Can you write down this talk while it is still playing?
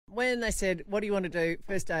when they said, what do you want to do?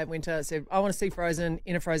 First day of winter, I said, I want to see Frozen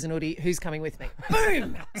in a Frozen hoodie. Who's coming with me?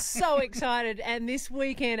 Boom! So excited. And this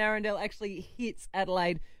weekend, Arendelle actually hits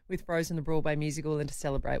Adelaide with Frozen the Broadway musical. And to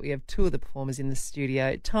celebrate, we have two of the performers in the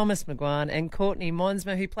studio, Thomas McGuan and Courtney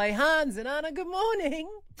Monsma, who play Hans and Anna. Good morning.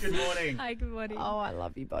 Good morning. Hi, good morning. Oh, I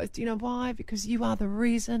love you both. Do you know why? Because you are the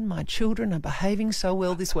reason my children are behaving so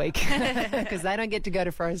well this week. Because they don't get to go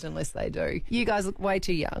to Frozen unless they do. You guys look way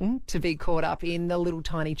too young to be caught up in the little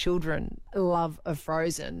tiny children love of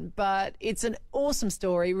Frozen. But it's an awesome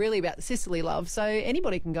story, really, about the sisterly love. So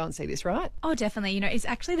anybody can go and see this, right? Oh, definitely. You know, it's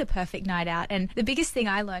actually the perfect night out. And the biggest thing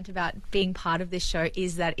I learned about being part of this show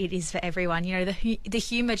is that it is for everyone. You know, the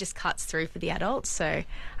humour just cuts through for the adults. So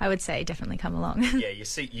I would say definitely come along. Yeah,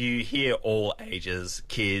 you hear all ages,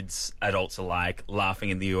 kids, adults alike,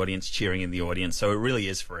 laughing in the audience, cheering in the audience. So it really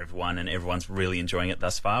is for everyone, and everyone's really enjoying it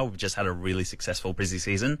thus far. We've just had a really successful, busy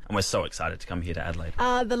season, and we're so excited to come here to Adelaide.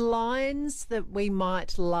 The lines that we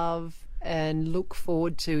might love and look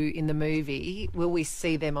forward to in the movie, will we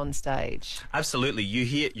see them on stage? Absolutely.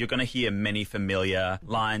 You're going to hear many familiar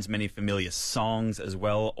lines, many familiar songs as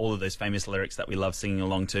well, all of those famous lyrics that we love singing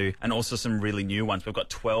along to, and also some really new ones. We've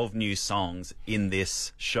got 12 new songs in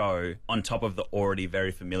this show on top of the already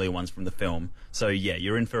very familiar ones from the film. So, yeah,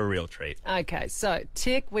 you're in for a real treat. Okay, so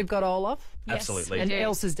Tick, we've got Olaf. Yes, Absolutely. And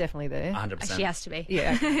Elsa's definitely there. 100%. She has to be.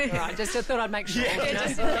 Yeah, all right. Just I thought I'd make sure.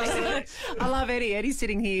 Yeah. I love Eddie. Eddie's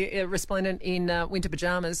sitting here resplendent in winter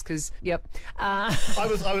pajamas because, yep. I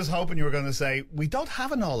was hoping you were going to say we don't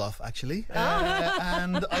have an Olaf actually,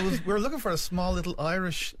 and we were looking for a small little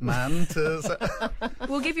Irish man to.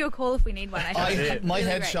 We'll give you a call if we need one. My Really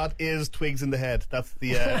headshot is twigs in the head. That's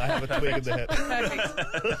the I have a twig in the head.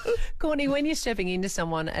 Perfect. Courtney, when you're stepping into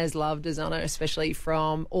someone as loved as Anna, especially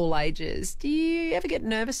from all ages, do you ever get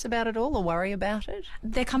nervous about it all or worry about it?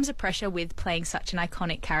 There comes a pressure with playing such an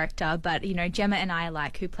iconic character, but, you know, Gemma and I,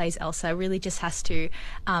 like, who plays Elsa, really just has to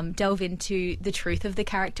delve into the truth of the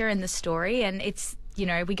character and the story, and it's, you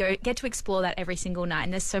know, we get to explore that every single night,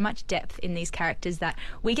 and there's so much depth in these characters that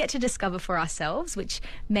we get to discover for ourselves, which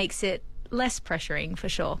makes it less pressuring for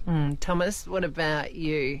sure. Thomas, what about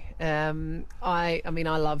you? I mean,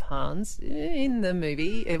 I love Hans in the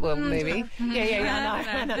movie. Movie. Yeah,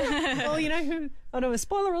 I know. Well, you know, I know a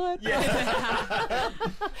spoiler alert. Yeah.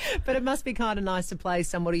 But it must be kind of nice to play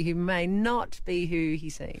somebody who may not be who he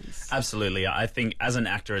seems. Absolutely. I think as an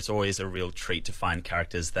actor, it's always a real treat to find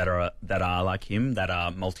characters that are like him, that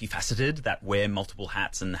are multifaceted, that wear multiple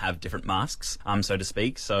hats and have different masks, so to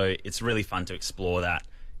speak. So it's really fun to explore that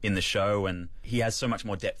in the show, and he has so much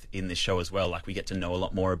more depth in this show as well. Like, we get to know a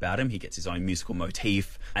lot more about him. He gets his own musical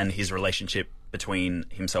motif, and his relationship between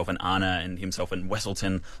himself and Anna and himself and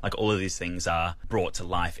Wesselton, like, all of these things are brought to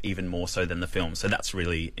life even more so than the film. So that's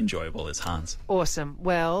really enjoyable as Hans. Awesome.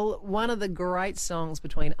 Well, one of the great songs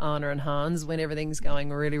between Anna and Hans, when everything's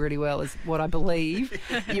going really, really well, is what I believe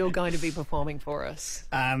you're going to be performing for us.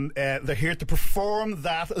 And they're here to perform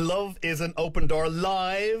that Love is an Open Door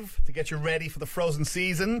live to get you ready for the Frozen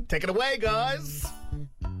season. Take it away, guys.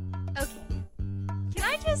 Okay. Can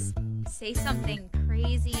I just say something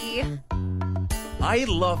crazy? I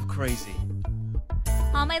love crazy.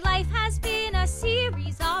 All my life has been a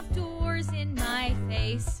series of doors in my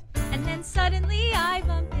face, and then suddenly I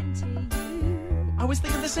bump into you. I was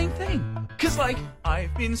thinking the same thing. 'Cause, like,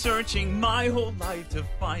 I've been searching my whole life to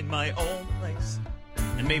find my own place.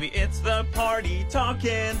 And maybe it's the party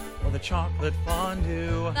talking or the chocolate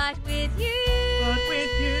fondue. But with you,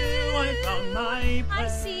 I found my place. I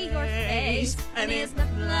see your face, and it's the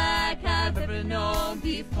black I've ever known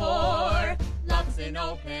before. Love is an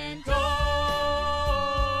open door.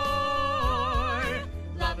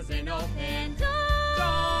 Love is an open door.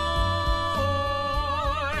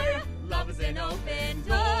 Love is an open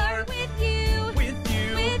door. With you, With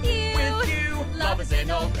you, with you, with you. love is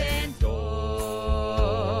an open door.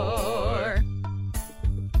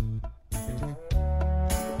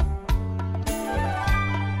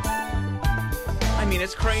 I mean,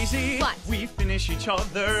 it's crazy. What? We finish each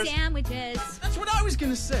other's Sandwiches. That's what I was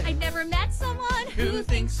gonna say. I've never met someone Who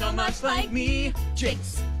thinks so much like me?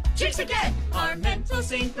 Jinx. Jinx again! Our mental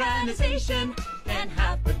synchronization can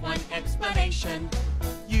have but one explanation.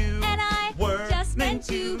 You And I were just meant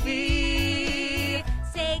to be.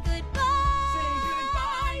 Say goodbye. Say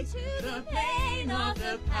goodbye to the pain of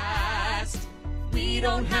the past. We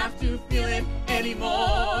don't have to feel it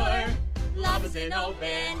anymore. Love is an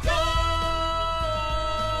open door.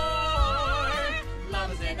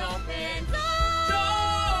 Love is an open door.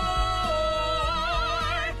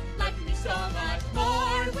 Life can be so much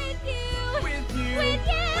more with you. With you, With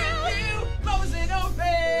you. with you, Love's an open. Love's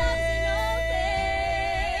an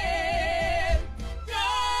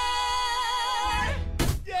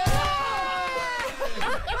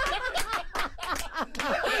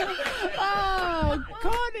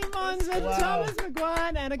cannons and Thomas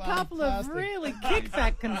McGuire and a couple of really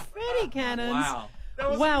kickback confetti cannons. Wow.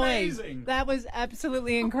 That was Wowee. amazing. That was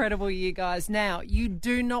absolutely incredible, you guys. Now, you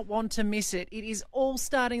do not want to miss it. It is all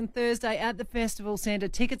starting Thursday at the Festival Centre.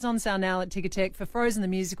 Tickets on sale now at Ticketek for Frozen the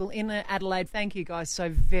Musical in Adelaide. Thank you guys so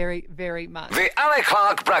very, very much. The Ali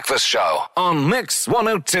Clark Breakfast Show on Mix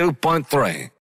 102.3.